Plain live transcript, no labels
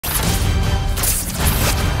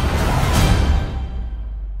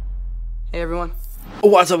Hey everyone.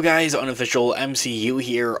 What's up guys, Unofficial MCU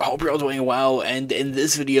here, hope you're all doing well, and in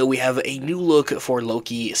this video we have a new look for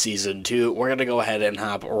Loki Season 2. We're gonna go ahead and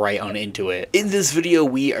hop right on into it. In this video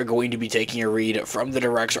we are going to be taking a read from the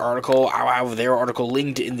Direct's article. I'll have their article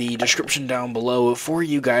linked in the description down below for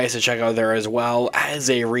you guys to check out there, as well as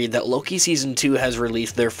a read that Loki Season 2 has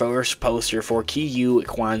released their first poster for Ki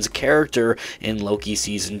Kwan's character in Loki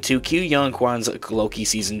Season 2. Ki Kwan's Loki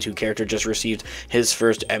Season 2 character just received his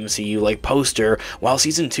first MCU-like poster, while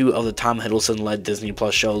Season 2 of the Tom Hiddleston-led Disney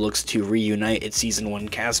Plus show looks to reunite its Season 1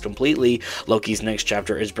 cast completely. Loki's next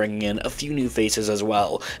chapter is bringing in a few new faces as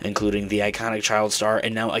well, including the iconic child star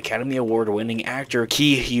and now Academy Award-winning actor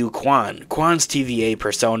Ki Kwan. Kwan's TVA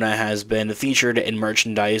persona has been featured in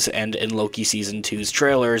merchandise and in Loki Season 2's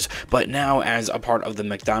trailers, but now as a part of the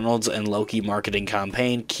McDonald's and Loki marketing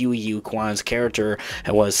campaign, Ki Kwan's character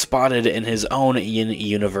was spotted in his own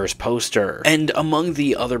in-universe poster. And among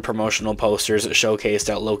the other promotional posters showcased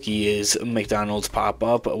at Loki's McDonald's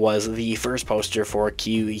pop-up was the first poster for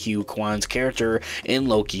Ki Kwan's character in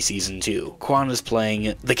Loki Season 2. Kwan is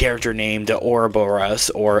playing the character named Ouroboros,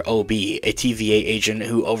 or OB, a TVA agent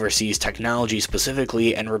who oversees technology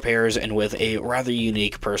specifically and repairs, and with a rather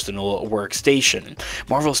unique personal workstation.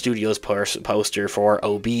 Marvel Studios' poster for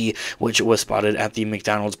OB, which was spotted at the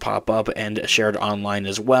McDonald's pop-up and shared online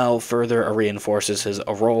as well, further reinforces his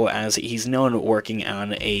role, as he's known working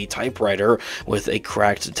on a typewriter with a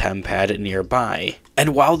cracked tempad nearby.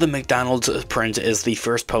 And while the McDonald's print is the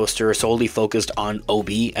first poster solely focused on OB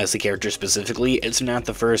as the character specifically, it's not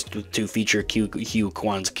the first to feature Ki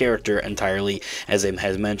Kwan's character entirely. As I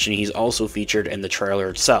has mentioned, he's also featured in the trailer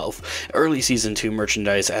itself. Early Season 2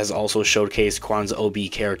 merchandise has also showcased Kwan's OB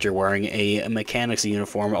character wearing a mechanic's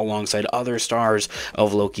uniform alongside other stars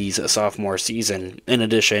of Loki's sophomore season. In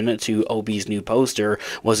addition to OB's new poster,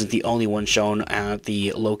 wasn't the only one shown at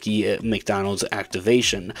the Loki McDonald's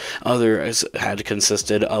activation. Others had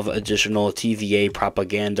consisted of additional TVA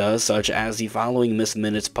propaganda, such as the following Miss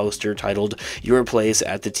Minutes poster titled "Your Place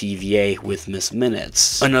at the TVA with Miss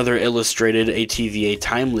Minutes." Another illustrated a TVA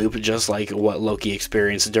time loop, just like what Loki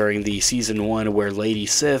experienced during the Season 1, where Lady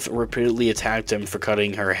Sif repeatedly attacked him for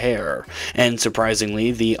cutting her hair. And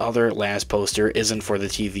surprisingly, the other last poster isn't for the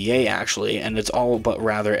TVA actually, and it's all but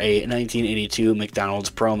rather a 1982 McDonald's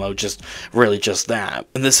promo, just that.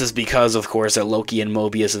 And this is because, of course, that Loki and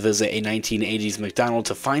Mobius visit a 1980s McDonald's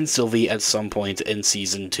to find Sylvie at some point in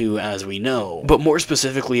Season 2, as we know. But more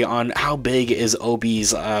specifically on how big is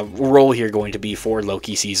Obi's role here going to be for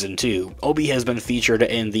Loki Season 2. Obi has been featured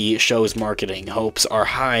in the show's marketing. Hopes are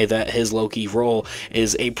high that his Loki role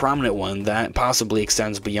is a prominent one that possibly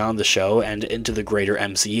extends beyond the show and into the greater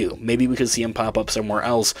MCU. Maybe we could see him pop up somewhere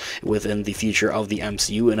else within the future of the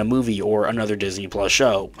MCU in a movie or another Disney Plus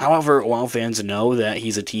show. However, while fans know that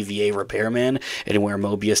he's a TVA repairman, and where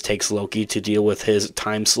Mobius takes Loki to deal with his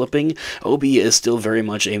time slipping, Obi is still very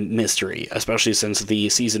much a mystery, especially since the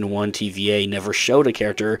Season 1 TVA never showed a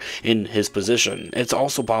character in his position. It's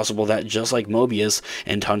also possible that, just like Mobius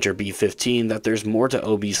and Hunter B-15, that there's more to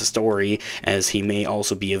Obi's story, as he may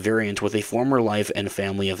also be a variant with a former life and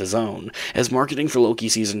family of his own. As marketing for Loki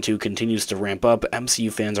Season 2 continues to ramp up,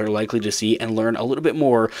 MCU fans are likely to see and learn a little bit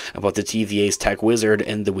more about the TVA's tech wizard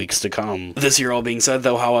in the weeks to come. This year all being said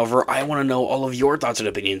though, however, I want to know all of your thoughts and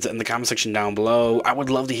opinions in the comment section down below. I would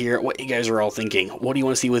love to hear what you guys are all thinking. What do you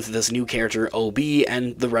want to see with this new character OB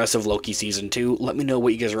and the rest of Loki Season 2? Let me know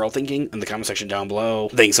what you guys are all thinking in the comment section down below.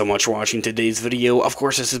 Thanks so much for watching today's video. Of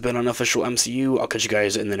course, this has been Unofficial MCU. I'll catch you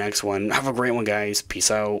guys in the next one. Have a great one, guys.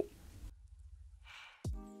 Peace out.